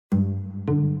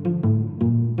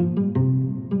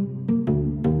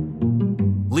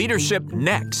Leadership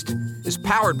Next is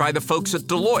powered by the folks at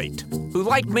Deloitte, who,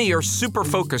 like me, are super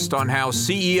focused on how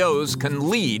CEOs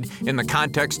can lead in the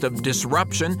context of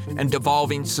disruption and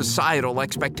devolving societal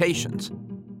expectations.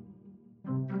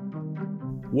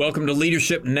 Welcome to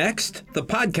Leadership Next, the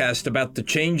podcast about the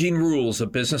changing rules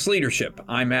of business leadership.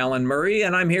 I'm Alan Murray,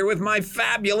 and I'm here with my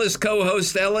fabulous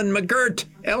co-host, Ellen McGirt.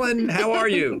 Ellen, how are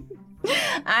you?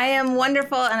 I am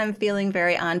wonderful, and I'm feeling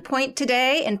very on point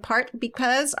today, in part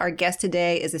because our guest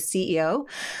today is a CEO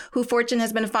who Fortune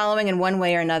has been following in one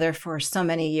way or another for so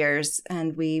many years,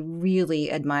 and we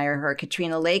really admire her.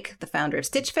 Katrina Lake, the founder of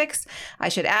Stitch Fix. I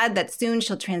should add that soon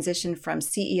she'll transition from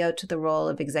CEO to the role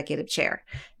of executive chair.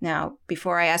 Now,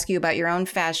 before I ask you about your own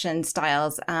fashion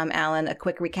styles, Alan, a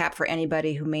quick recap for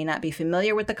anybody who may not be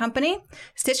familiar with the company.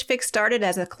 Stitch Fix started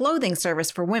as a clothing service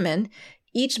for women.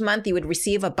 Each month, you would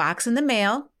receive a box in the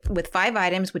mail with 5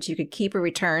 items, which you could keep or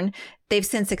return. They've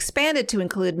since expanded to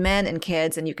include men and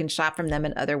kids, and you can shop from them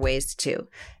in other ways, too.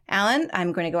 Alan,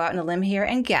 I'm going to go out on a limb here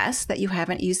and guess that you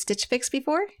haven't used Stitch Fix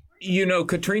before? You know,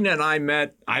 Katrina and I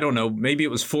met, I don't know, maybe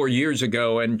it was 4 years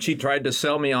ago, and she tried to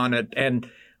sell me on it, and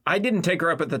I didn't take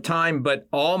her up at the time, but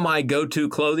all my go-to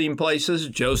clothing places,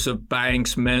 Joseph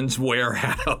Banks, Men's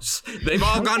Warehouse, they've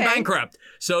all gone bankrupt.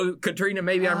 So, Katrina,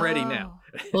 maybe I'm ready now.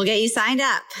 We'll get you signed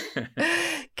up.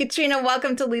 Katrina,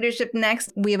 welcome to Leadership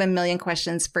Next. We have a million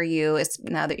questions for you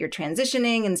now that you're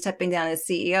transitioning and stepping down as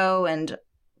CEO and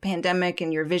pandemic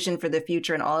and your vision for the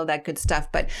future and all of that good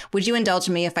stuff. But would you indulge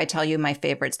me if I tell you my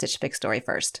favorite Stitch Fix story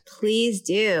first? Please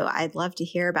do. I'd love to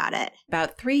hear about it.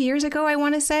 About 3 years ago, I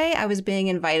want to say, I was being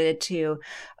invited to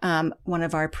one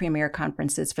of our premier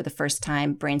conferences for the first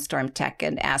time, Brainstorm Tech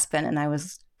in Aspen, and I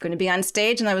was going to be on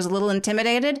stage and I was a little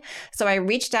intimidated. So I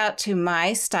reached out to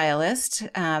my stylist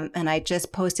and I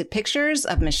just posted pictures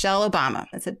of Michelle Obama.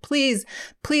 I said, please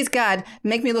God,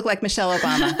 make me look like Michelle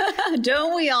Obama.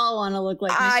 Don't we all want to look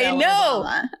like Michelle Obama? I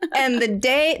know. And the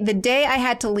day I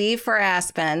had to leave for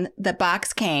Aspen, the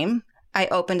box came. I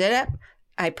opened it up.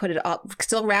 I put it all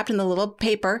still wrapped in the little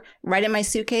paper right in my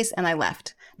suitcase and I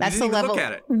left. That's the level. Look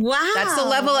at it. Wow. That's the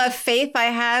level of faith I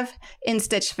have in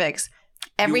Stitch Fix.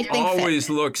 Everything You always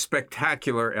fit. look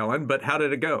spectacular, Ellen, but how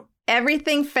did it go?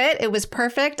 Everything fit. It was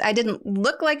perfect. I didn't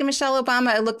look like Michelle Obama.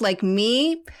 I looked like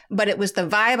me, but it was the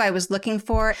vibe I was looking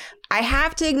for. I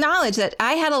have to acknowledge that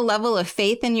I had a level of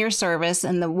faith in your service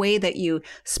and the way that you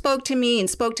spoke to me and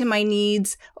spoke to my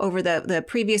needs over the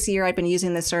previous year I'd been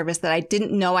using the service that I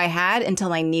didn't know I had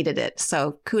until I needed it.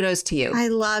 So kudos to you. I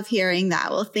love hearing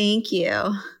that. Well, thank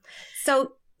you.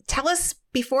 So tell us,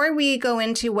 before we go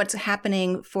into what's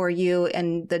happening for you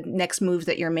and the next moves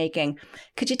that you're making,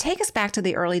 could you take us back to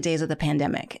the early days of the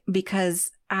pandemic?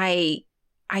 Because I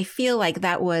feel like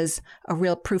that was a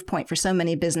real proof point for so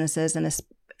many businesses, and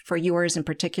for yours in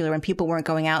particular, when people weren't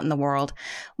going out in the world.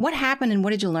 What happened and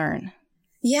what did you learn?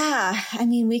 Yeah, I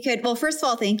mean, well, first of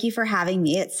all, thank you for having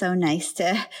me. It's so nice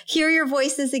to hear your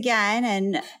voices again.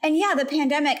 And yeah, the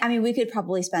pandemic, I mean, we could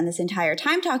probably spend this entire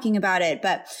time talking about it,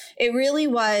 but it really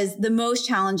was the most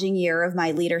challenging year of my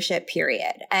leadership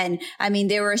period. And I mean,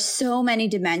 there were so many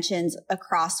dimensions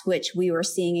across which we were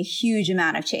seeing a huge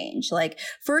amount of change. Like,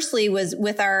 firstly was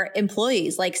with our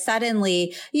employees, like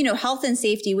suddenly, health and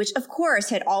safety, which of course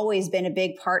had always been a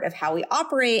big part of how we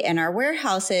operate in our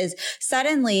warehouses.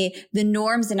 Suddenly the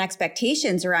norms and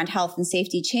expectations around health and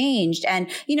safety changed. And,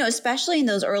 especially in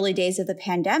those early days of the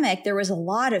pandemic, there was a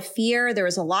lot of fear. There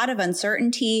was a lot of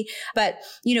uncertainty, but,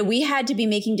 we had to be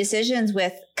making decisions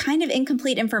with kind of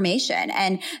incomplete information.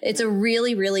 And it's a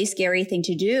really, really scary thing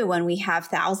to do when we have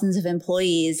thousands of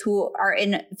employees who are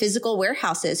in physical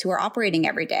warehouses who are operating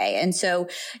every day. And so,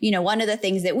 one of the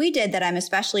things that we did that I'm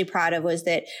especially proud of was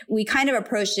that we kind of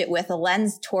approached it with a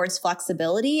lens towards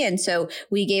flexibility. And so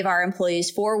we gave our employees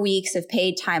 4 weeks of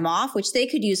paid time off, which they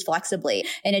could use flexibly.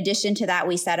 In addition to that,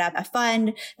 we set up a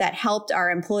fund that helped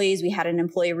our employees. We had an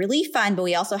employee relief fund, but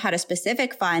we also had a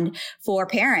specific fund for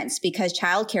parents because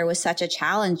childcare was such a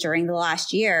challenge during the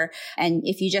last year. And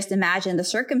if you just imagine the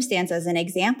circumstance as an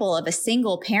example of a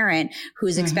single parent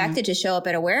who's expected to show up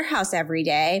at a warehouse every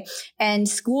day and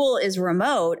school is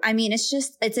remote, I mean,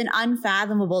 it's an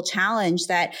unfathomable challenge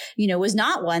that, was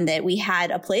not one that we had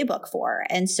a playbook for.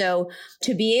 And so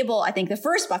to be able, I think the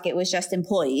first bucket was just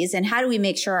employees and how do we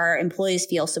make sure our employees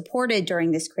feel supported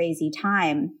during this crazy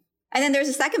time? And then there's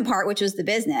a second part, which was the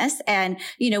business. And,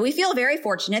 we feel very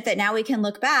fortunate that now we can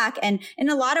look back. And in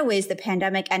a lot of ways, the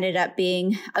pandemic ended up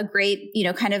being a great,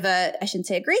 I shouldn't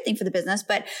say a great thing for the business,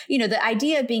 but, the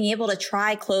idea of being able to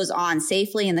try clothes on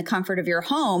safely in the comfort of your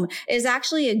home is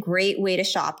actually a great way to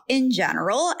shop in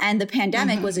general. And the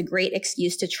pandemic was a great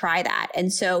excuse to try that.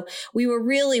 And so we were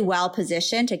really well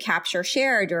positioned to capture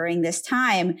share during this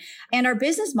time. And our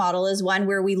business model is one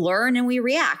where we learn and we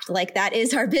react. Like that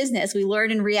is our business. We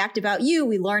learn and react about you.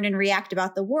 We learn and react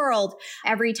about the world.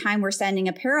 Every time we're sending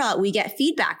apparel out, we get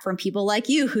feedback from people like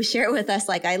you who share with us,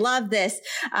 like, I love this.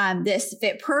 This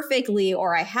fit perfectly,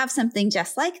 or I have something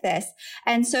just like this.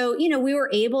 And so, we were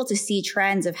able to see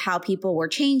trends of how people were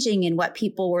changing and what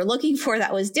people were looking for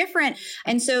that was different.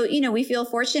 And so, we feel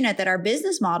fortunate that our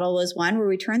business model was one where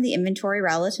we turned the inventory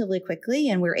relatively quickly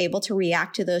and we're able to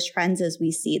react to those trends as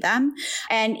we see them.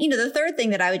 And, the third thing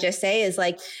that I would just say is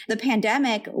like the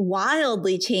pandemic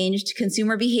wildly changed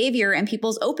consumer behavior and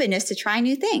people's openness to try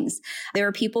new things. There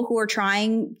are people who are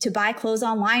trying to buy clothes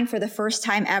online for the first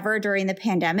time ever during the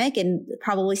pandemic, and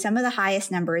probably some of the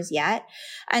highest numbers yet.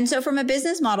 And so from a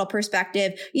business model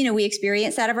perspective, we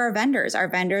experienced that of our vendors. Our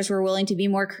vendors were willing to be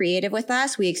more creative with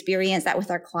us. We experienced that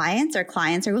with our clients. Our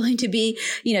clients are willing to be,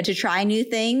 to try new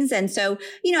things. And so,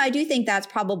 I do think that's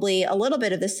probably a little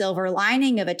bit of the silver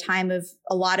lining of a time of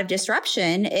a lot of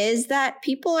disruption is that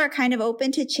people are kind of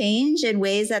open to change in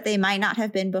ways that they might not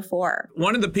have been before.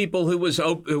 One of the people who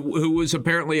was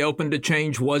apparently open to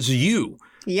change was you.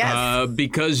 Yes.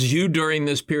 Because you during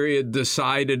this period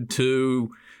decided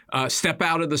to step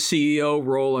out of the CEO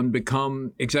role and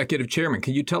become executive chairman.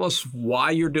 Can you tell us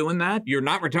why you're doing that? You're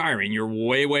not retiring. You're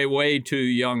way, way, way too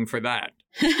young for that.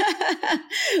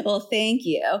 Well, thank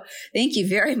you. Thank you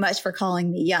very much for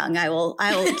calling me young. I will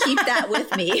keep that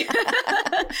with me.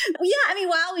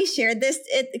 While we shared this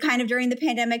kind of during the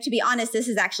pandemic, to be honest, this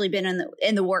has actually been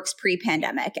in the works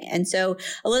pre-pandemic. And so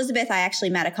Elizabeth, I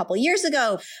actually met a couple years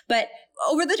ago, but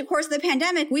over the course of the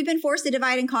pandemic, we've been forced to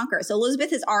divide and conquer. So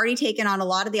Elizabeth has already taken on a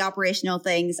lot of the operational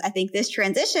things. I think this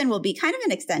transition will be kind of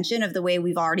an extension of the way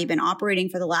we've already been operating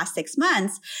for the last 6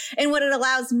 months. And what it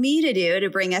allows me to do to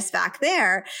bring us back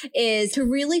there is to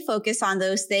really focus on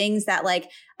those things that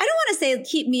I don't want to say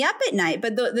keep me up at night,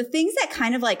 but the things that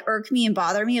kind of irk me and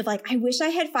bother me of I wish I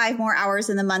had 5 more hours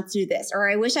in the month to do this, or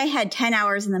I wish I had 10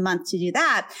 hours in the month to do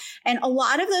that. And a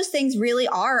lot of those things really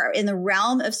are in the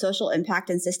realm of social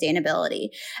impact and sustainability.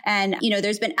 And,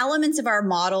 there's been elements of our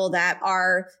model that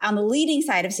are on the leading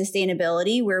side of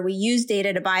sustainability, where we use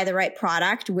data to buy the right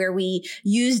product, where we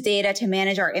use data to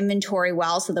manage our inventory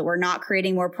well so that we're not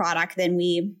creating more product than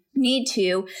we need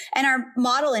to. And our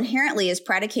model inherently is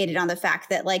predicated on the fact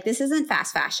that this isn't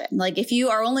fast fashion. If you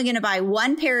are only going to buy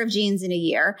one pair of jeans in a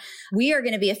year, we are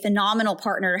going to be a phenomenal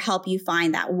partner to help you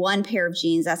find that one pair of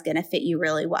jeans that's going to fit you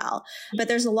really well. But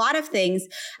there's a lot of things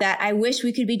that I wish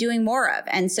we could be doing more of.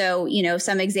 And so,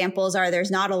 some examples are there's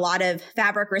not a lot of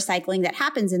fabric recycling that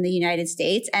happens in the United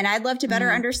States. And I'd love to better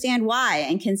understand why.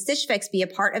 And can Stitch Fix be a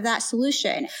part of that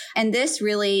solution? And this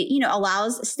really,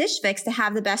 allows Stitch Fix to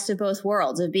have the best of both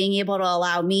worlds of being able to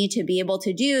allow me to be able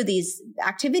to do these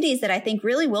activities that I think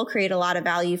really will create a lot of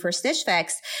value for Stitch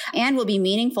Fix and will be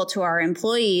meaningful to our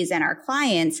employees and our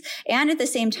clients. And at the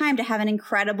same time, to have an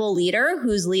incredible leader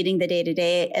who's leading the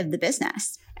day-to-day of the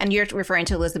business. And you're referring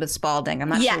to Elizabeth Spalding. I'm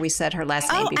not sure we said her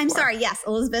last name before. I'm sorry. Yes,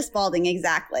 Elizabeth Spalding.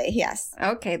 Exactly. Yes.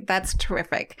 Okay, that's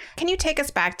terrific. Can you take us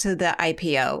back to the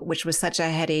IPO, which was such a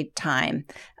heady time?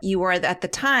 You were at the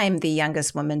time the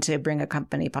youngest woman to bring a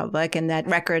company public, and that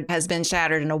record has been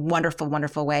shattered in a wonderful,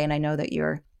 wonderful way. And I know that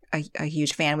you're a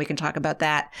huge fan. We can talk about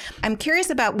that. I'm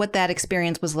curious about what that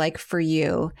experience was like for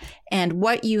you and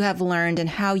what you have learned and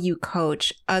how you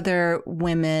coach other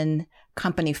women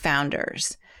company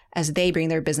founders as they bring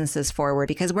their businesses forward,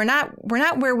 because we're not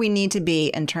where we need to be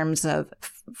in terms of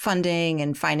funding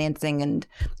and financing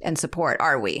and support,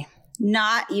 are we?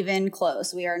 Not even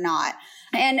close. We are not.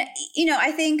 And,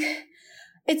 I think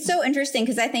it's so interesting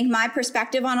because I think my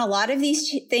perspective on a lot of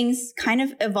these things kind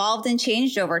of evolved and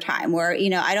changed over time where,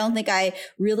 I don't think I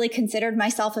really considered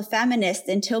myself a feminist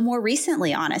until more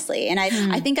recently, honestly. And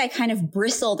I think I kind of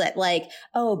bristled at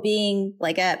being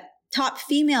a top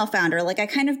female founder. I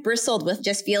kind of bristled with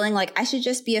just feeling like I should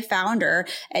just be a founder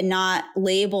and not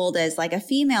labeled as a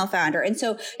female founder. And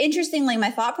so interestingly,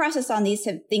 my thought process on these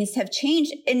things have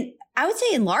changed. And I would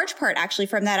say in large part actually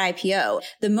from that IPO,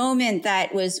 the moment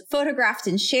that was photographed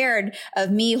and shared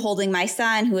of me holding my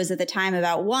son, who was at the time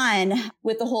about 1,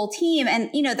 with the whole team. And,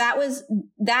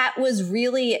 that was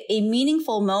really a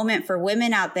meaningful moment for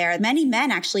women out there. Many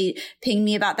men actually pinged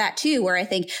me about that too, where I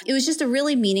think it was just a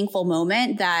really meaningful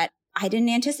moment that I didn't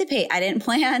anticipate. I didn't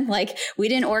plan. Like, we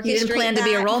didn't orchestrate. You didn't plan to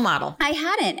be a role model. I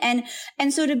hadn't.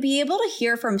 And so to be able to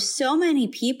hear from so many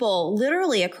people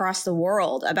literally across the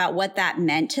world about what that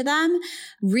meant to them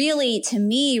really, to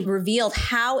me, revealed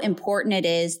how important it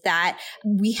is that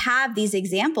we have these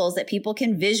examples that people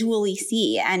can visually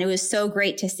see. And it was so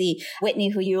great to see Whitney,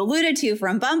 who you alluded to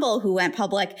from Bumble, who went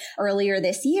public earlier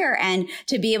this year, and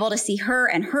to be able to see her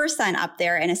and her son up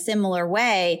there in a similar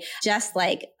way, just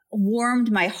like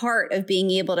warmed my heart of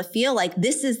being able to feel like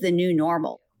this is the new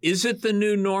normal. Is it the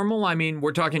new normal? I mean,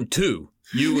 we're talking two.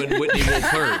 You and Whitney Wolfe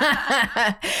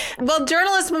Herd. Well,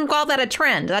 journalists would call that a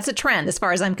trend. That's a trend as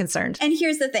far as I'm concerned. And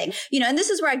here's the thing, and this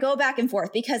is where I go back and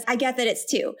forth because I get that it's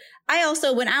two. I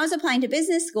also, when I was applying to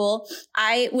business school,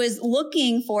 I was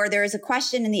looking for, there was a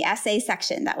question in the essay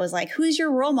section that was like, who's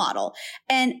your role model?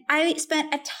 And I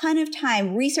spent a ton of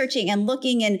time researching and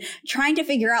looking and trying to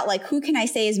figure out like, who can I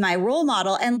say is my role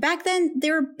model? And back then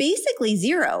they were basically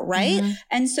zero, right? Mm-hmm.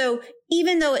 And so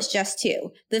even though it's just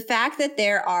two, the fact that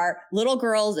there are little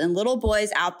girls and little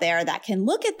boys out there that can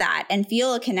look at that and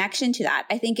feel a connection to that,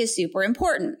 I think is super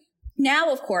important.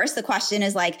 Now, of course, the question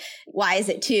is like, why is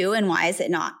it two and why is it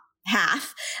not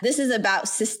half? This is about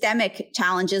systemic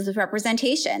challenges of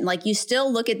representation. Like, you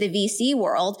still look at the VC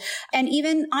world and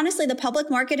even honestly, the public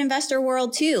market investor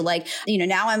world too. Like,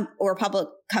 now we're a public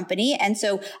company. And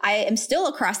so I am still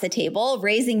across the table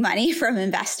raising money from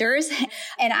investors.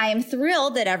 And I am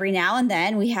thrilled that every now and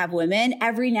then we have women.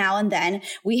 Every now and then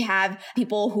we have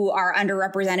people who are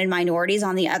underrepresented minorities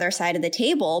on the other side of the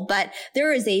table. But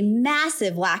there is a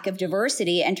massive lack of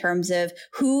diversity in terms of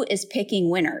who is picking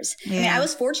winners. Yeah. I mean, I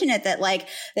was fortunate that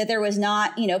there was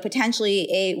not, potentially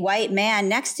a white man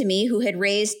next to me who had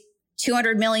raised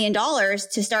 $200 million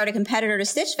to start a competitor to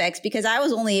Stitch Fix because I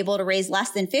was only able to raise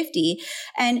less than 50.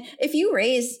 And if you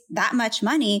raise that much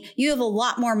money, you have a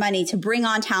lot more money to bring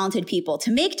on talented people,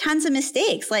 to make tons of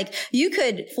mistakes. Like, you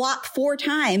could flop 4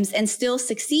 times and still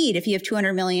succeed if you have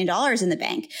 $200 million in the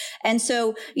bank. And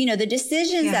so, the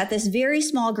decisions that this very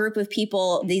small group of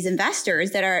people, these investors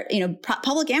that are,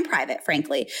 public and private,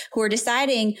 frankly, who are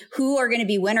deciding who are going to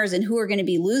be winners and who are going to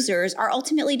be losers, are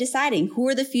ultimately deciding who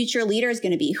are the future leaders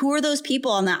going to be, who are those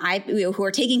people on the who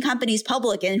are taking companies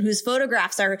public and whose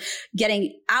photographs are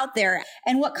getting out there,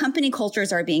 and what company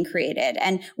cultures are being created,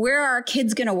 and where are our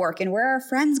kids going to work and where are our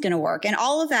friends going to work. And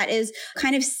all of that is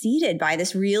kind of seeded by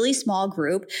this really small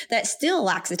group that still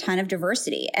lacks a ton of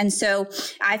diversity. And so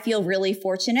I feel really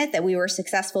fortunate that we were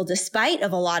successful despite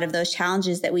of a lot of those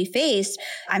challenges that we faced.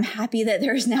 I'm happy that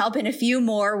there's now been a few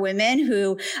more women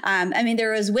who,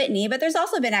 there was Whitney, but there's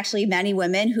also been actually many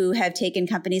women who have taken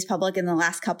companies public in the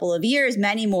last couple of years,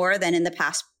 many more than in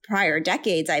the prior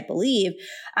decades, I believe.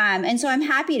 And so I'm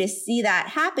happy to see that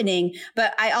happening.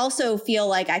 But I also feel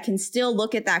like I can still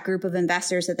look at that group of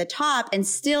investors at the top and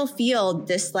still feel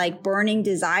this like burning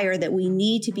desire that we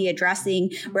need to be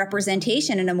addressing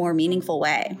representation in a more meaningful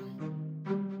way.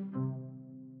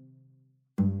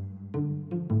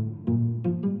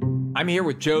 I'm here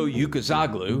with Joe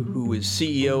Ukazoglu, who is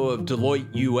CEO of Deloitte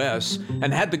US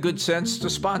and had the good sense to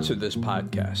sponsor this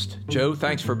podcast. Joe,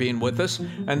 thanks for being with us,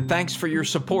 and thanks for your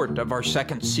support of our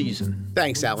second season.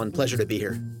 Thanks, Alan. Pleasure to be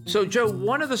here. So, Joe,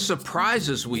 one of the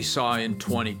surprises we saw in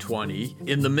 2020,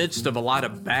 in the midst of a lot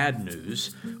of bad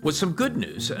news, was some good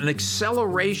news, an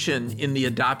acceleration in the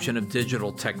adoption of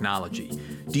digital technology.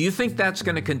 Do you think that's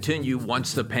going to continue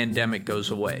once the pandemic goes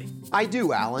away? I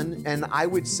do, Alan, and I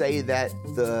would say that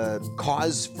the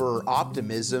cause for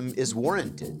optimism is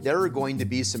warranted. There are going to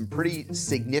be some pretty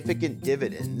significant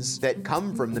dividends that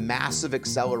come from the massive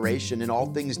acceleration in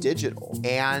all things digital.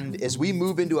 And as we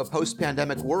move into a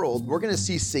post-pandemic world, we're going to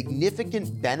see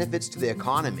significant benefits to the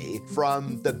economy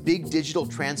from the big digital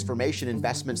transformation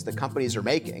investments that companies are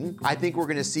making. I think we're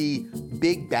going to see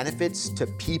big benefits to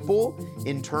people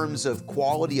in terms of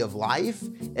quality of life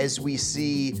as we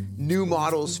see new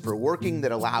models for working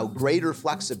that allow greater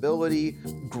flexibility,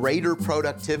 greater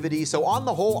productivity. So on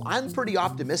the whole, I'm pretty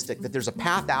optimistic that there's a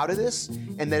path out of this,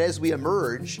 and that as we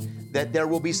emerge, that there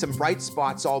will be some bright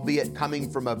spots, albeit coming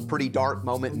from a pretty dark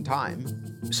moment in time.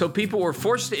 So people were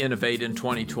forced to innovate in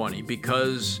 2020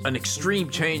 because an extreme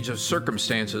change of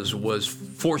circumstances was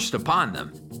forced upon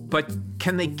them. But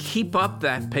can they keep up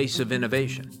that pace of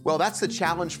innovation? Well, that's the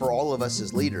challenge for all of us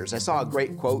as leaders. I saw a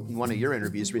great quote in one of your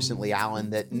interviews recently, Alan,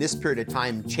 that in this period of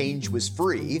time, change was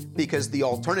free because the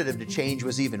alternative to change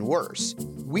was even worse.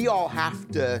 we all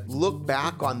have to look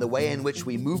back on the way in which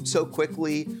we moved so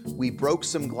quickly, we broke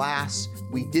some glass,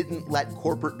 we didn't let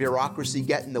corporate bureaucracy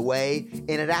get in the way, and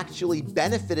it actually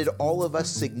benefited all of us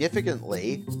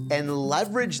significantly, and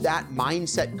leverage that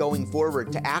mindset going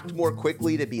forward to act more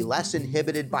quickly, to be less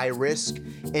inhibited by risk,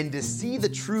 and to see the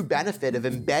true benefit of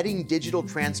embedding digital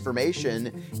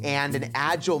transformation and an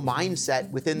agile mindset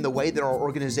within the way that our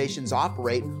organizations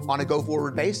operate on a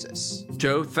go-forward basis.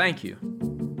 Joe, thank you.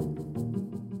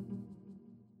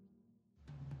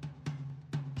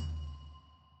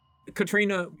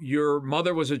 Katrina, your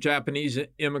mother was a Japanese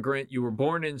immigrant. You were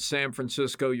born in San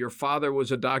Francisco. Your father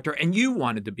was a doctor, and you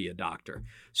wanted to be a doctor.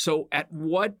 So at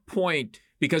what point,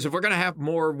 because if we're going to have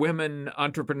more women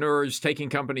entrepreneurs taking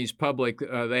companies public,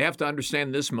 they have to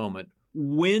understand this moment.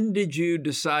 When did you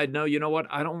decide, no, you know what,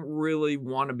 I don't really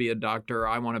want to be a doctor.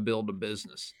 I want to build a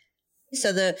business?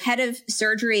 So the head of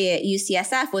surgery at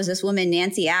UCSF was this woman,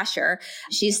 Nancy Asher.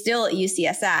 She's still at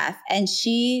UCSF, and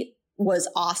she was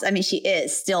awesome. I mean, she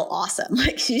is still awesome.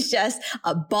 Like, she's just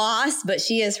a boss, but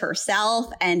she is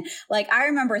herself. And like, I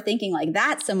remember thinking like,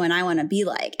 that's someone I want to be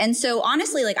like. And so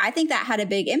honestly, like, I think that had a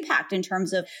big impact in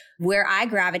terms of where I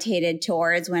gravitated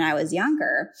towards when I was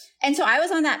younger. And so I was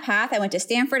on that path. I went to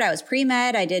Stanford. I was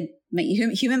pre-med. I did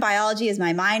human biology as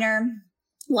my minor.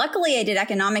 Luckily, I did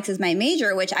economics as my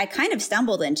major, which I kind of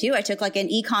stumbled into. I took like an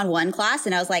Econ 1 class,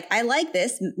 and I was like, I like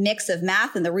this mix of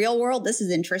math and the real world. This is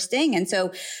interesting. And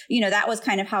so, that was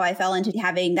kind of how I fell into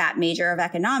having that major of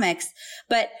economics.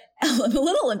 But I'm a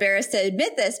little embarrassed to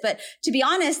admit this, but to be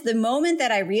honest, the moment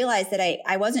that I realized that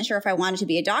I wasn't sure if I wanted to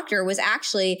be a doctor was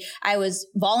actually, I was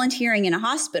volunteering in a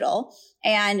hospital.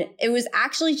 And it was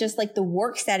actually just like the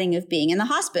work setting of being in the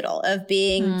hospital, of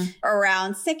being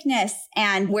around sickness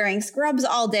and wearing scrubs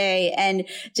all day. And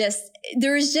just,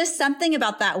 there was just something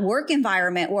about that work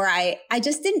environment where I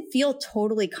just didn't feel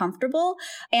totally comfortable.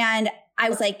 And I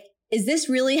was like, is this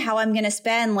really how I'm going to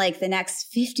spend like the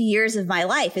next 50 years of my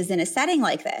life, is in a setting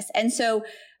like this? And so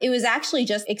it was actually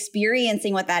just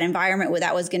experiencing what that environment, what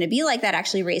that was going to be like, that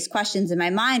actually raised questions in my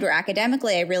mind, where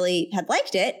academically I really had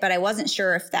liked it, but I wasn't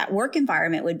sure if that work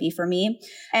environment would be for me.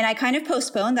 And I kind of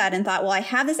postponed that and thought, well, I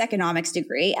have this economics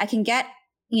degree. I can get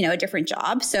a different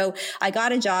job. So I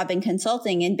got a job in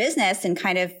consulting in business and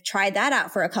kind of tried that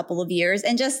out for a couple of years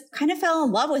and just kind of fell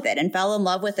in love with it, and fell in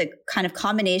love with a kind of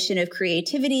combination of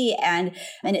creativity and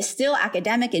it's still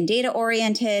academic and data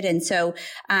oriented. And so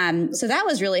that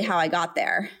was really how I got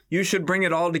there. You should bring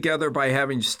it all together by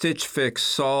having Stitch Fix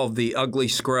solve the ugly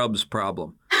scrubs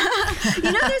problem.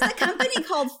 There's a company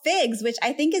called Figs, which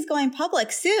I think is going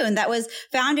public soon, that was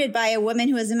founded by a woman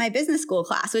who was in my business school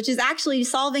class, which is actually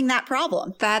solving that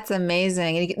problem. That's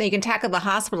amazing. You can tackle the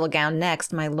hospital gown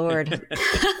next, my Lord.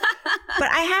 But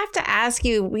I have to ask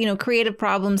you, creative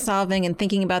problem solving and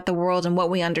thinking about the world and what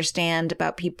we understand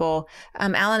about people.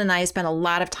 Alan and I spent a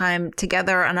lot of time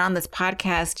together and on this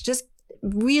podcast just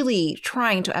really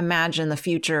trying to imagine the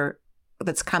future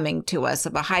that's coming to us,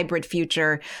 of a hybrid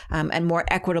future and more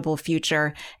equitable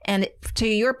future. And to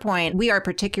your point, we are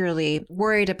particularly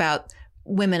worried about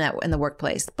women in the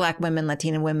workplace, Black women,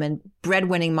 Latina women,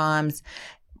 breadwinning moms.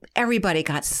 Everybody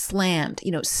got slammed,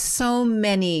 so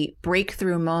many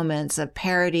breakthrough moments of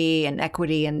parity and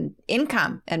equity and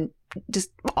income, and just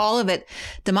all of it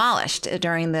demolished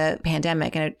during the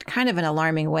pandemic in a kind of an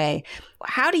alarming way.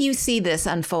 How do you see this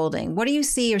unfolding? What do you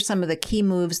see are some of the key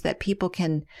moves that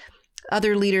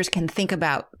other leaders can think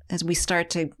about as we start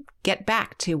to get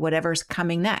back to whatever's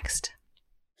coming next?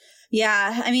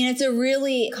 Yeah, I mean, it's a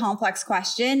really complex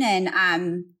question.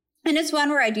 And it's one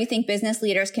where I do think business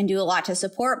leaders can do a lot to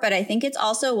support, but I think it's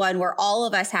also one where all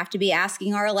of us have to be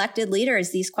asking our elected leaders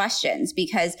these questions,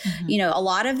 because, a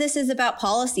lot of this is about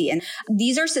policy, and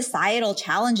these are societal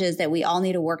challenges that we all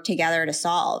need to work together to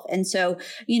solve. And so,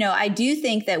 I do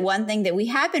think that one thing that we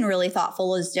have been really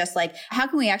thoughtful is just like, how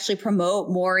can we actually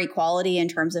promote more equality in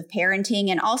terms of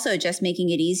parenting, and also just making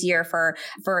it easier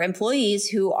for employees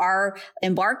who are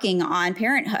embarking on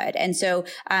parenthood. And so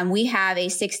we have a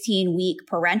 16-week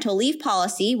parental leave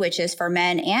policy, which is for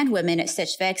men and women at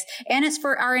Stitch Fix, and it's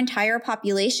for our entire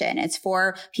population. It's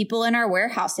for people in our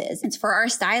warehouses. It's for our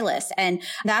stylists. And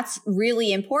that's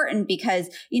really important because,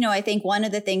 I think one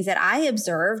of the things that I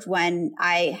observed when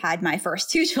I had my first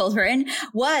two children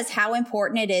was how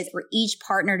important it is for each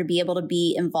partner to be able to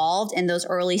be involved in those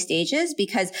early stages,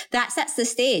 because that sets the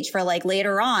stage for like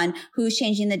later on who's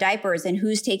changing the diapers and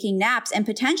who's taking naps, and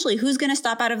potentially who's going to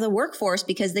stop out of the workforce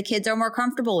because the kids are more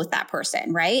comfortable with that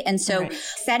person, right? right? And so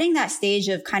setting that stage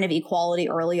of kind of equality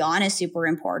early on is super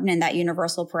important. And that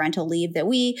universal parental leave that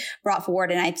we brought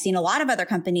forward, and I've seen a lot of other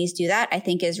companies do that, I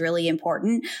think is really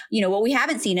important. What we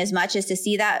haven't seen as much is to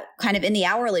see that kind of in the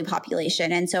hourly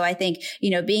population. And so I think,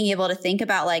 being able to think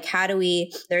about like,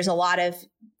 there's a lot of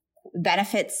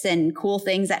benefits and cool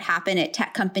things that happen at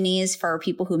tech companies for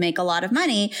people who make a lot of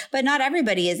money, but not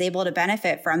everybody is able to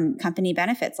benefit from company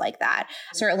benefits like that.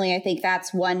 Certainly, I think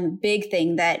that's one big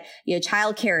thing that,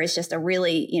 childcare is just a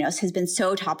really, has been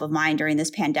so top of mind during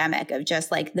this pandemic, of just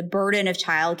like the burden of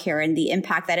childcare and the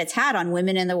impact that it's had on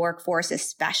women in the workforce,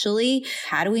 especially.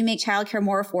 How do we make childcare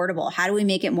more affordable? How do we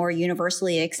make it more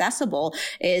universally accessible?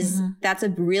 That's a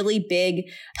really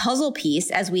big puzzle piece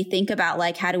as we think about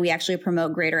like, how do we actually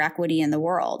promote greater equity in the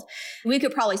world? We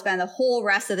could probably spend the whole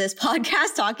rest of this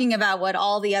podcast talking about what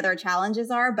all the other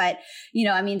challenges are. But,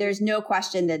 there's no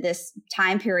question that this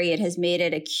time period has made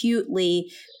it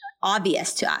acutely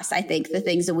obvious to us, I think, the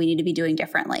things that we need to be doing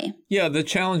differently. Yeah, the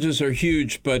challenges are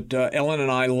huge, but Ellen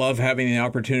and I love having the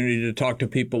opportunity to talk to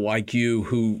people like you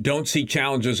who don't see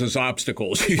challenges as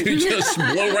obstacles. You just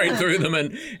blow right through them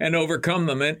and overcome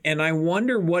them. And I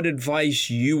wonder what advice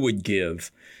you would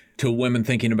give to women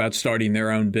thinking about starting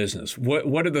their own business.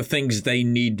 What are the things they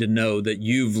need to know that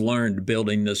you've learned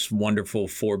building this wonderful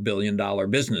 $4 billion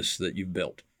business that you've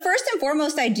built? First and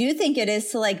foremost, I do think it is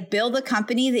to like build a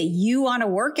company that you want to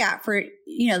work at for,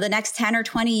 the next 10 or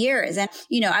 20 years. And,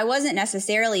 I wasn't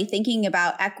necessarily thinking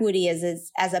about equity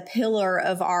as a pillar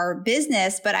of our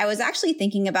business, but I was actually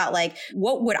thinking about like,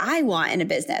 what would I want in a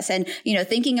business? And,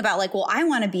 thinking about like, well, I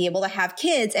want to be able to have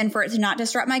kids and for it to not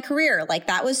disrupt my career. Like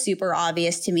that was super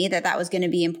obvious to me that was going to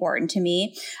be important to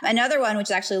me. Another one, which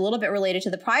is actually a little bit related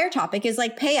to the prior topic, is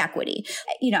like pay equity.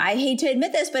 I hate to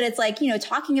admit this, but it's like,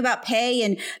 talking about pay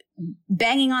and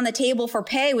banging on the table for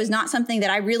pay was not something that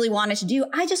I really wanted to do.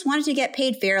 I just wanted to get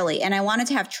paid fairly. And I wanted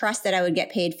to have trust that I would get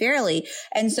paid fairly.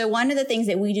 And so one of the things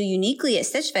that we do uniquely at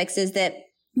Stitch Fix is that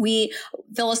we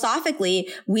philosophically,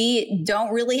 we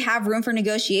don't really have room for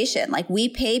negotiation. Like we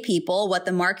pay people what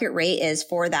the market rate is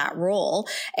for that role.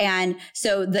 And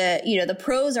so the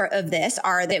pros of this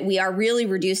are that we are really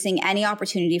reducing any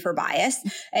opportunity for bias.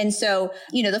 And so,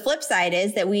 the flip side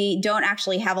is that we don't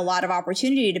actually have a lot of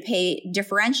opportunity to pay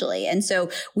differentially. And so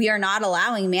we are not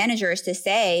allowing managers to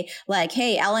say like,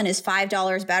 hey, Ellen is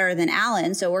 $5 better than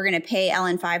Alan, so we're going to pay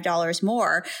Ellen $5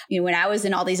 more. When I was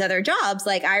in all these other jobs,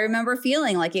 like I remember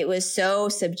feeling like it was so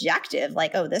subjective,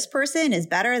 like, oh, this person is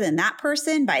better than that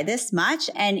person by this much.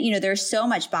 And, there's so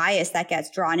much bias that gets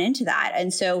drawn into that.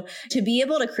 And so to be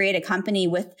able to create a company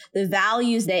with the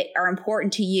values that are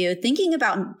important to you, thinking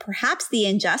about perhaps the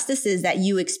injustices that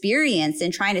you experience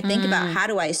and trying to think about how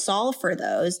do I solve for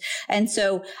those. And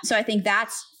so I think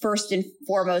that's first and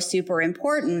foremost super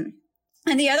important.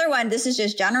 And the other one, this is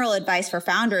just general advice for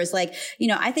founders. Like,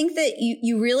 I think that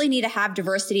you really need to have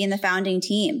diversity in the founding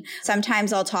team.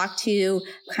 Sometimes I'll talk to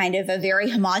kind of a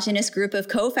very homogenous group of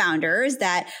co-founders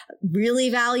that really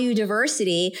value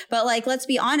diversity. But like, let's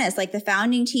be honest, like the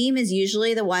founding team is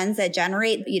usually the ones that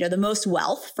generate, the most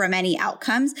wealth from any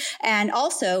outcomes. And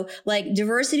also like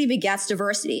diversity begets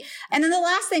diversity. And then the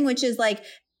last thing, which is like,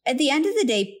 at the end of the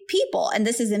day, people, and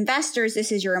this is investors,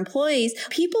 this is your employees,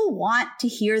 people want to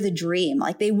hear the dream.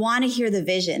 Like they want to hear the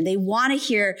vision. They want to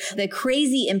hear the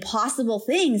crazy, impossible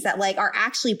things that like are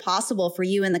actually possible for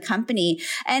you in the company.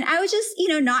 And I would just,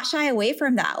 not shy away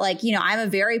from that. Like, I'm a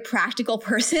very practical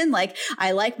person. Like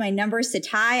I like my numbers to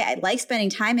tie. I like spending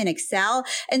time in Excel.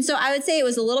 And so I would say it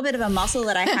was a little bit of a muscle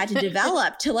that I had to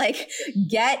develop to like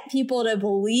get people to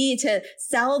believe, to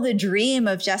sell the dream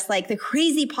of just like the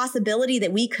crazy possibility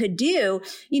that we could do.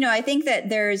 I think that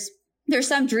there's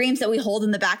some dreams that we hold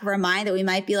in the back of our mind that we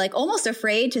might be like almost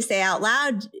afraid to say out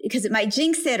loud because it might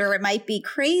jinx it or it might be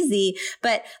crazy.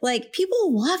 But like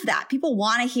people love that. People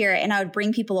want to hear it. And I would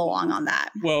bring people along on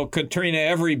that. Well, Katrina,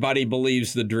 everybody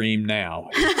believes the dream now.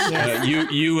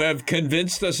 You have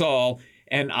convinced us all.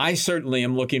 And I certainly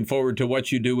am looking forward to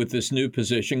what you do with this new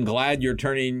position. Glad you're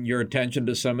turning your attention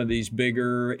to some of these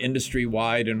bigger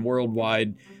industry-wide and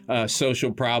worldwide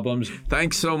social problems.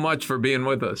 Thanks so much for being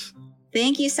with us.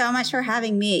 Thank you so much for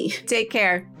having me. Take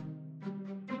care.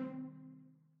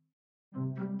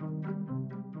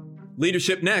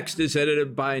 Leadership Next is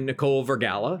edited by Nicole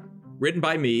Vergala, written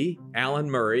by me, Alan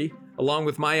Murray, along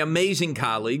with my amazing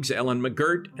colleagues, Ellen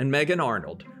McGirt and Megan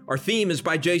Arnold. Our theme is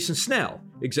by Jason Snell.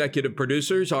 Executive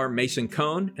producers are Mason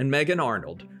Cohn and Megan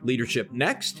Arnold. Leadership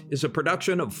Next is a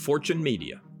production of Fortune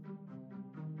Media.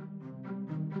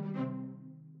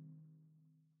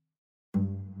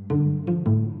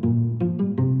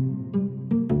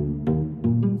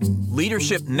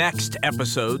 Leadership Next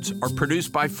episodes are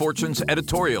produced by Fortune's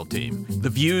editorial team. The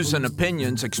views and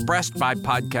opinions expressed by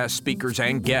podcast speakers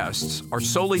and guests are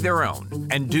solely their own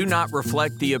and do not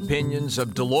reflect the opinions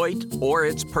of Deloitte or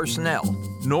its personnel.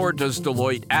 Nor does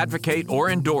Deloitte advocate or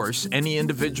endorse any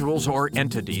individuals or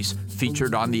entities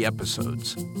featured on the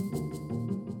episodes.